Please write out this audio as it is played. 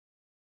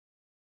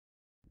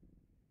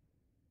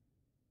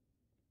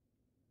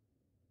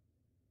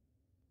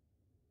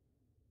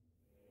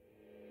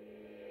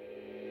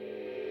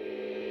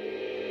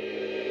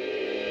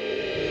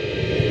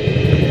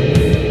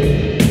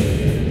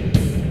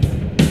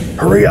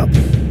Hurry up.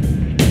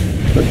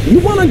 Look, you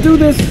want to do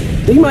this?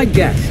 Be my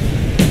guest.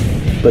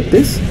 But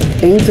this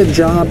ain't a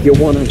job you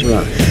want to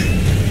rush.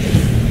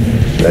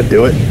 That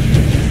do it?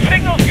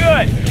 Signal's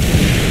good.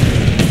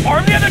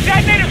 Arm the other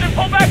detonators and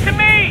pull back to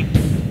me.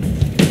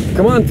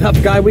 Come on,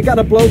 tough guy. We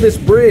gotta blow this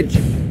bridge.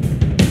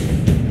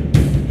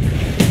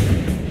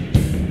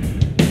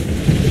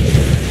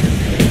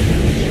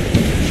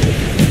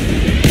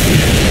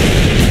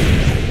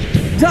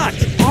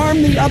 Dutch,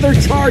 arm the other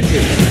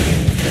charges.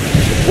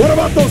 What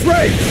about those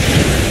raids?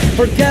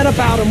 Forget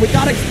about them. We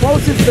got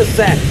explosives to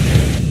set.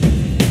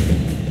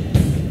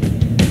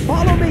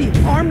 Follow me.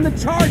 Arm the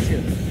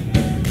charges.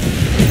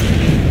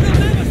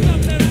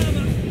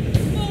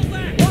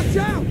 Watch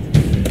out!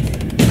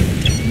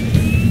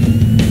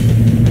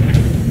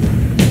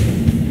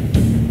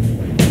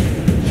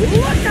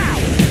 Look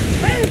out!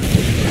 Hey!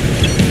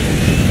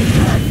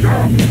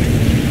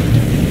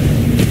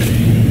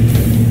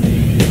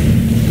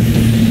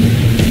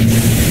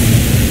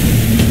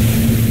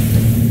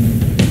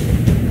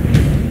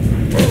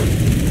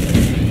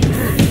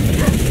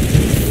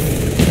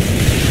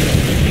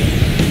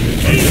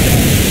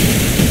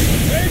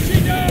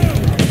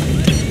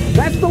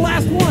 That's the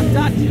last one,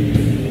 Dutch.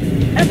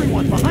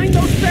 Everyone behind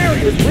those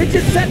barriers. Bridge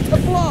is set to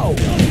blow.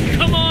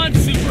 Come on,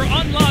 Super,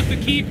 unlock the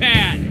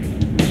keypad.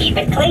 Keep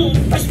it clean.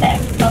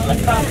 Respect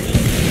public property.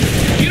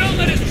 If you don't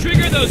let us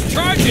trigger those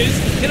charges,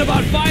 in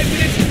about 5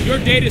 minutes, your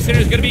data center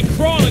is going to be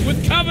crawling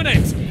with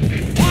Covenant.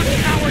 Watch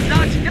tower,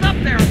 Dutch. Get up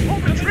there and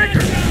pull the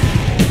trigger.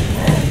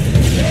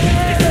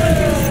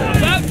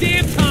 About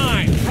damn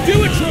time.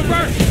 Do it,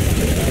 Trooper.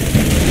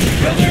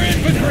 Kill their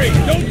infantry.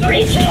 Don't let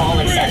Bridge them all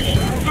bridge. accepted.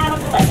 Have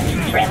a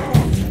pleasant trip.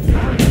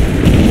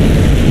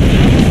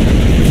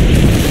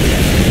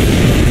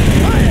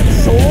 I am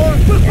sore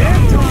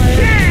and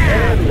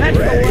tired and That's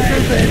the ready way.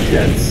 for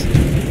vengeance.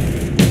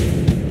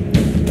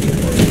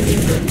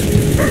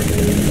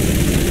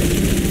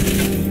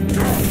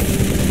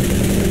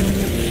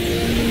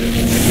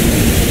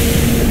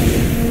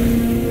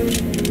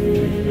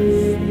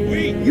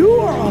 You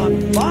are on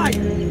fire.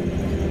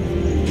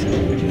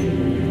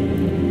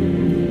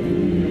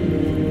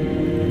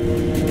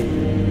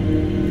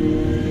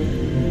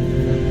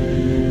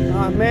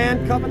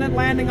 Man, Covenant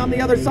landing on the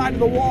other side of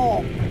the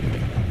wall.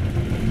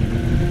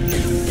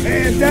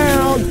 Man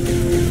down.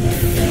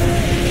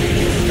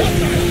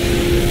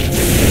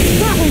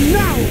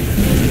 No!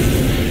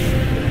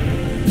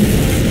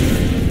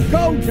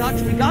 Go,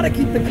 Dutch. We gotta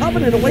keep the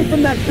Covenant away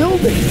from that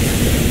building.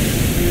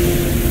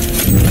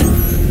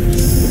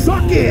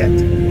 Suck it.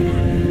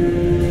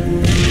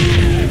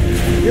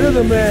 You're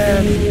the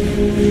man.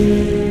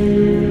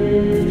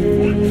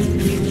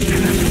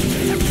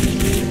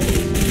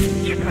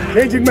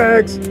 Changing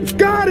mags.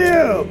 Got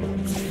him!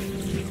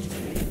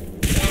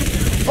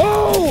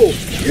 Oh!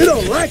 You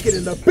don't like it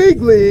in the big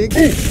league.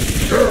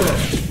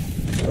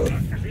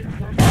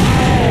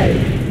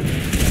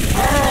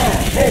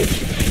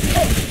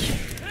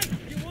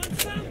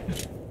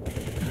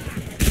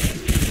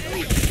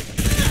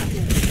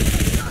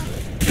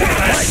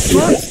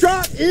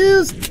 Foxtrot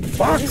is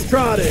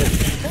foxtrotted.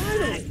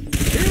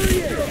 Here he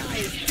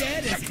is.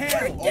 Dead as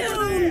hell.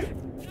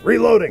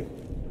 Reloading.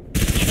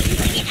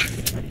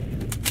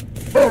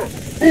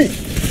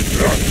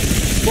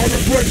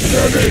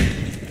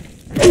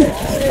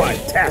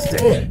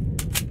 Fantastic.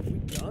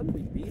 Done? We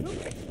beat him?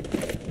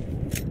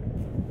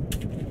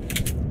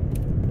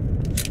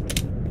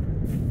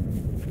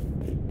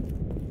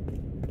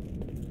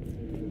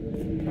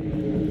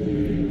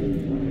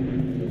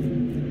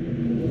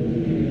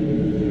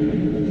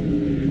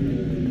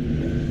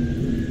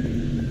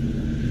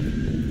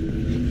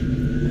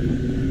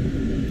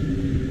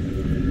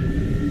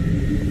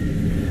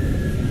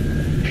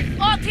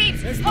 All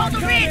teams, hold the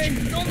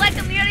ridge! Don't let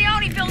them near the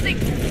ONI building!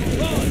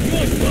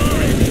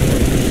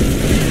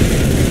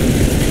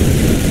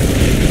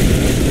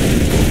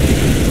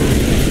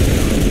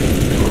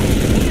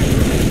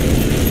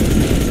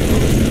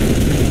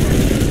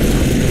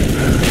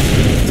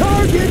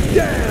 Target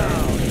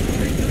down.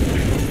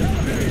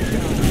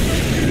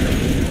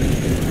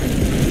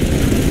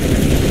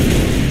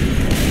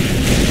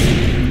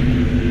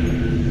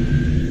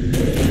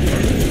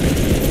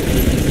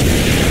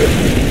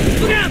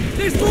 Look out!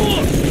 There's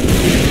more!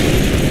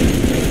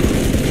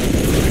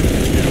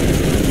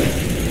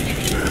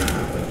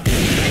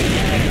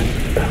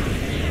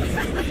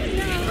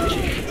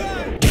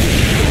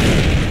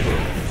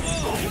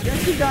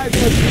 Guess you guys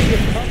must be the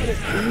Covenant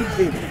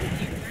easy.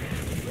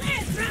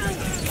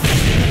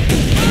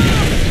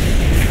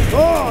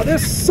 Oh,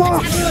 this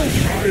sucks. I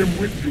am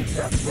with you,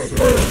 fat brother.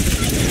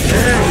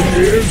 There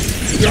he is.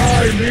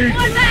 Die me.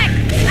 Fall back!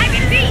 I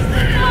can beat!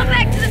 Fall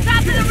back to the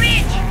top of the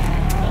ridge!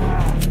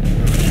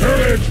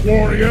 Courage,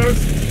 warriors.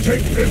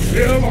 Take this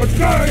hill or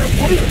die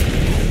upon it.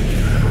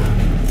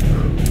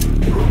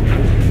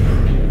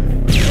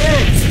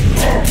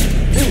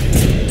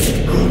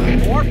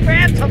 More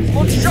phantoms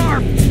look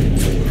sharp.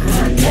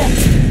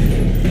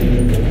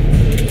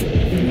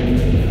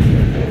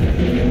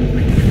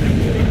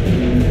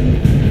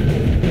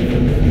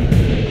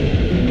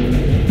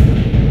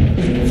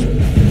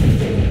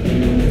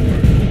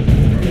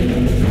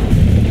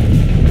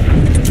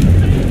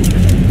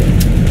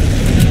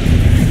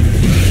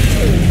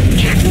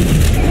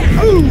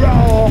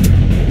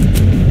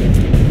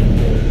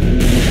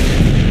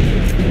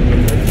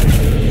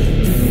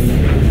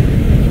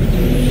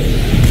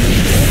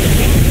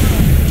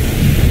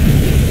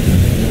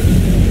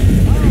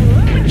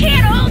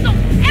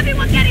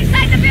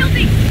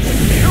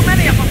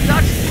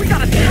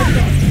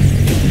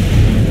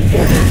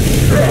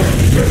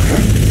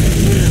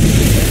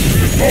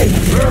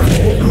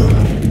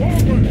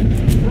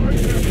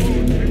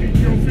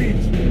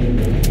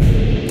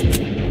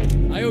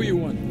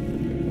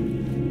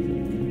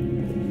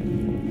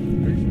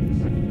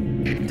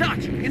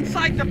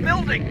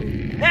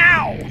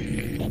 now!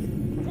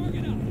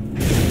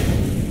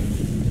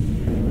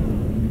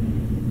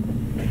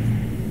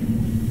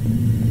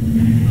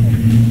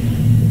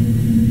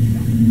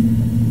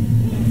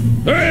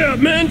 Hurry up,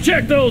 men!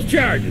 Check those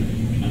charges!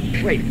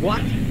 Wait,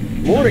 what?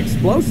 More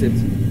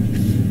explosives?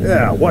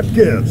 Yeah, what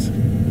gives?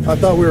 I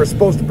thought we were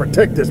supposed to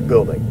protect this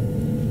building.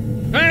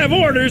 I have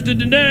orders to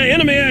deny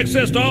enemy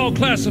access to all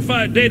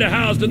classified data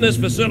housed in this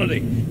facility.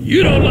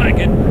 You don't like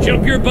it,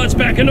 jump your butts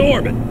back into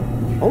orbit.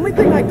 Only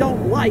thing I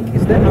don't like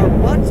is that our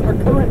butts are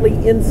currently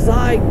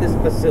inside this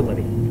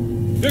facility.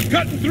 They're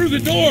cutting through the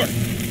door!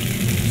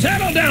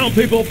 Saddle down,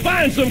 people!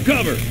 Find some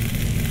cover!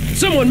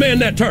 Someone man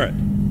that turret!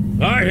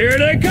 All right, here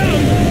they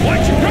come!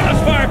 Watch your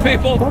crossfire,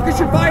 people! Focus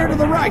your fire to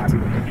the right!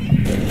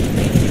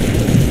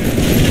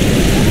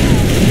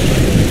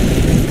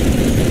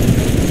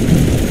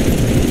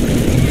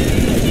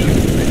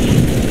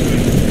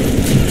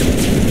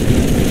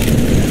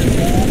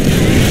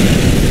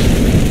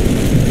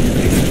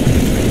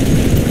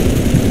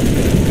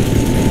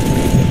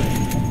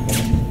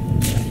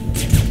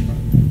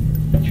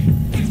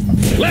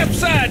 Left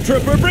side,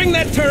 trooper! Bring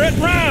that turret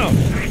round!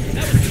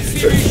 That was some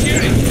serious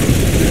shooting.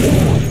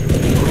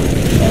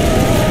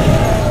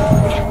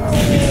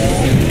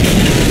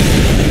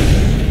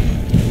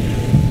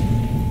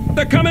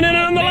 They're coming in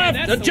on the Man,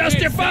 left! that's the Adjust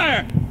way your it's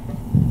fire!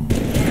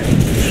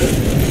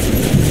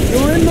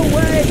 You're in the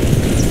way!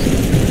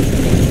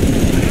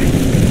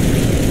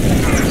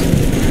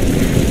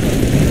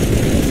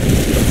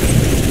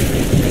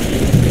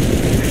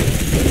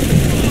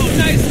 Oh,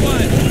 nice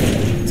one.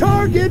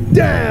 Target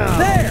down!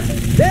 There!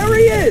 There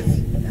he is!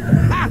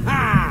 Ha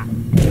ha!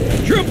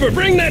 Trooper,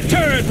 bring that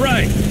turret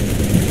right!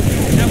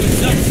 That was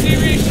some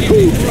serious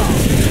shooting.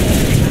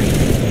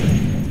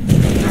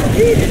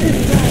 Eat it!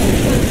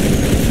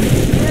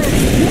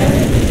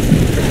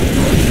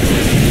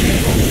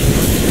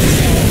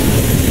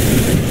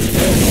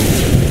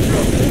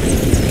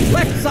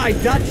 Left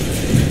side, Dutch!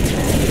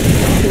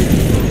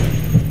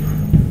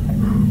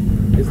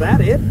 Is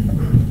that it?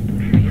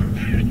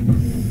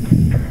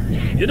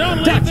 You don't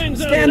leave Dutch, things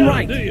stand undone,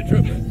 right. do you,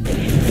 trooper?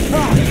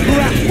 Oh,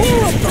 crap!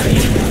 More of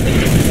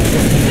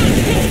them!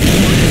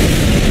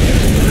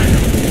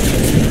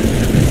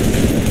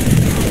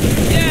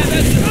 Yeah,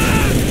 that's...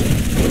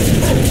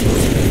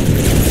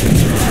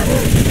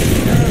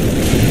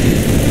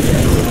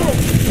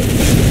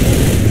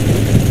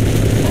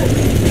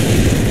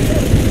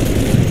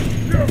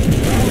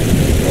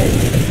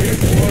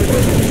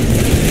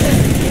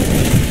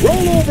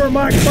 Roll over,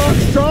 Mike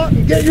Foxtrot,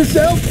 and get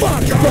yourself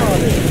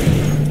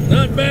foxtrotted!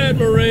 Not bad,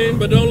 Marine,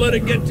 but don't let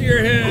it get to your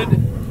head.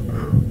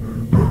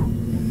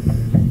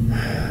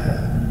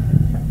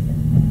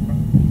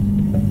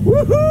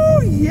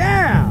 Woohoo!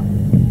 Yeah!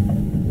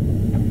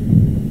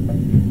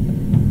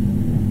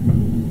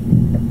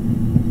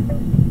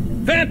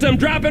 Phantom,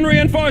 dropping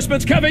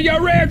reinforcements. Cover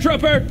your rear,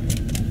 trooper!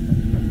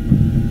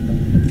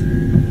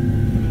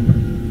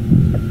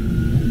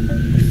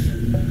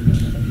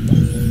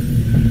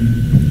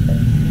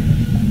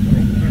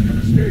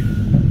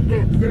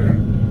 Look there.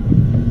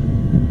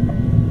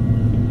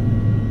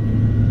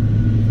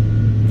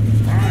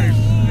 I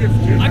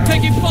sniffed it. I'm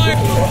taking fire.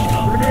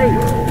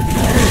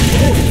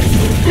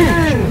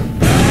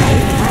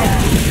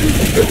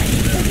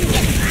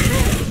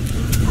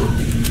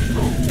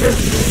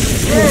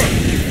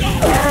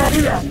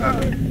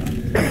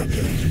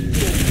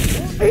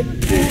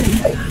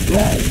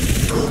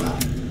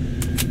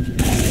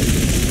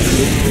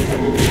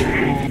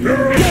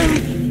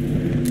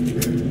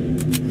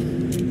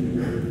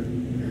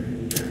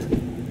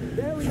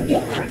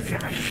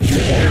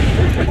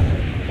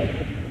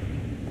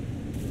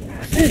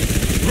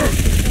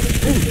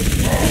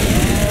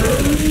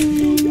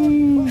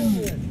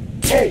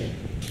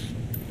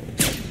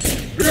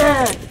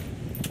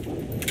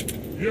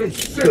 You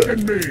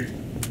sicken me.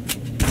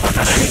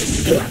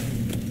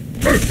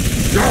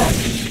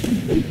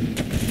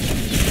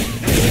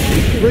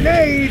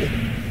 Grenade!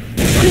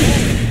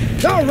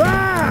 All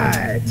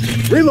right!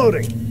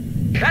 Reloading.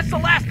 That's the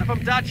last of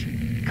them, Dutch.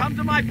 Come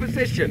to my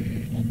position.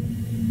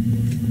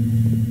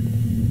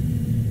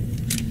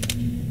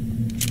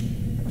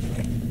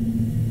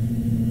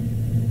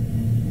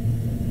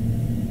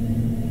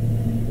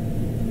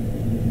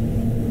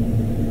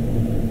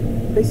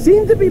 They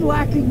seem to be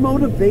lacking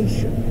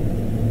motivation.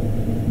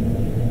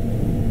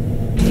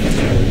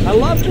 I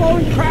love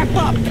blowing crap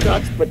up,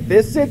 Dutch, but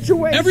this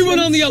situation... Everyone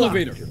on the sucks.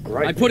 elevator. You're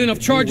right. I put enough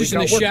charges in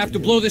We this got work shaft to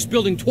do. blow this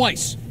building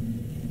twice.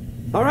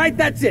 All right,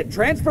 that's it.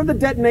 Transfer the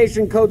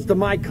detonation codes to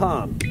my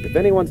comm. If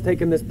anyone's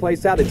taking this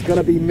place out, it's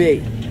gonna be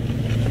me.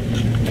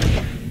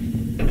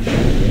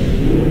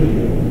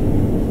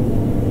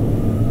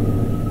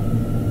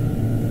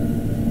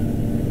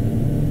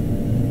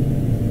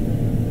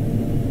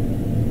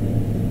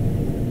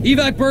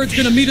 Evac Bird's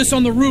gonna meet us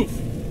on the roof.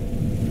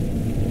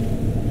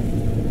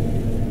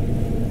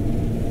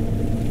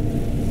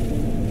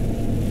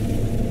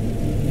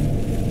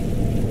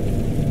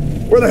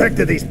 Where the heck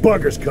did these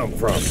buggers come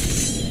from?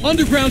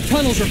 Underground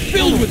tunnels are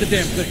filled with the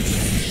damn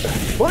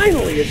things.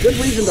 Finally, a good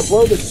reason to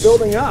blow this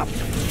building up.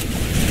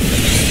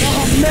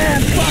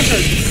 Man,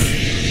 fuckers!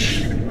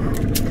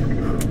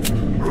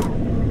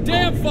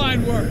 Damn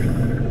fine work.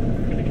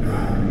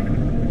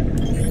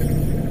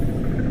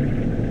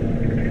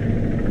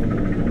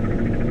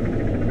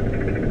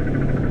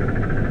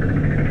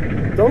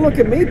 Don't look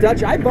at me,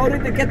 Dutch. I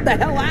voted to get the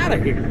hell out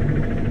of here.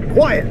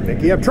 Quiet,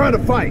 Vicky. I'm trying to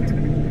fight.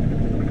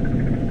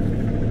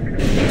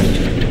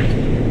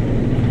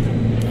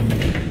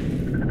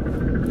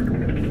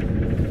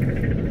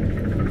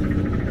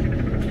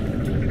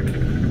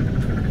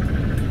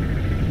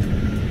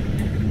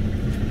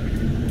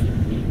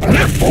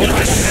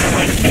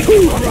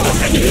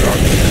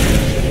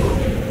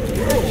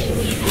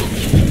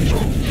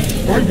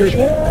 Kill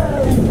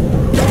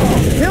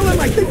him!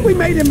 I think we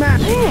made him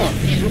mad.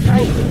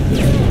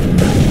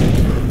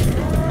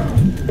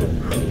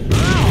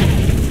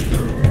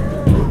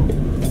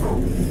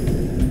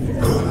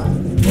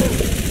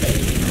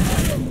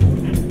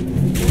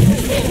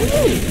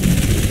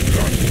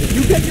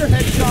 You get your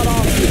head shot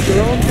off, it's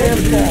your own damn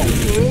fault.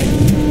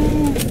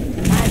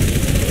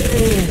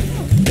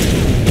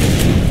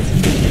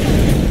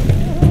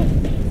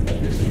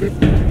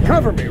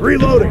 Cover me.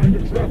 Reloading.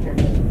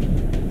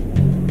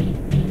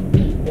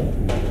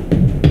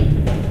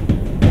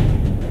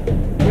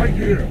 Right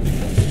here.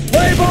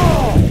 Play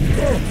ball!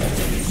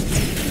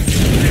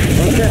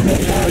 Okay,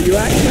 now you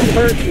actually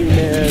hurt me,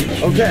 man.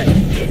 Okay.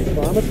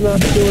 Promise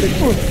not to do it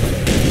again.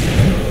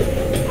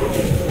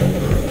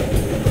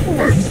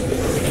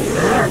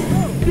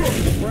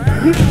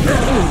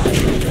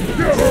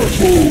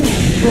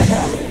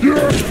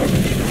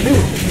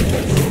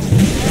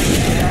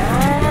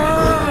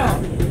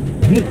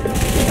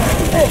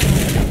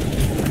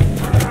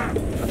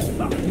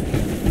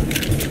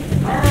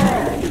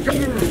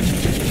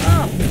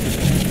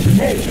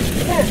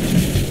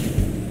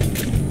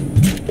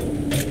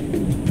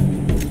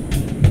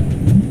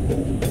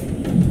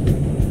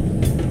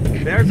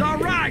 There's our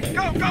ride!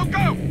 Go, go,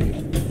 go!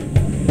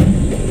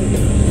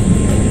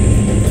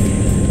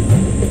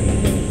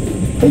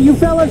 Hey, you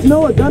fellas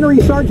know a gunnery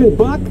Sergeant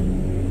Buck?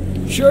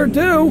 Sure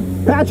do.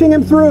 Patching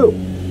him through.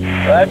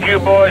 Glad you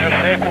boys are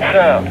safe and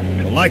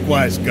sound. Well,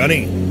 likewise,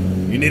 Gunny.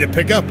 You need a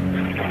pickup?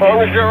 As long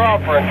as you're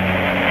offering.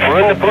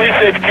 We're in the police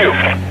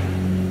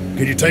HQ.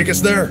 Could you take us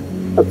there?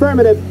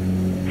 Affirmative.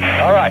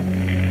 All right.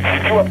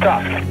 See you up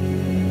top.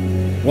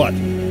 What?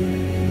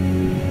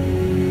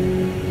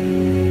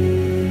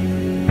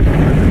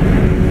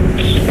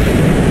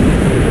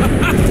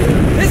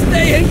 This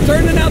day ain't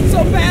turning out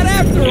so bad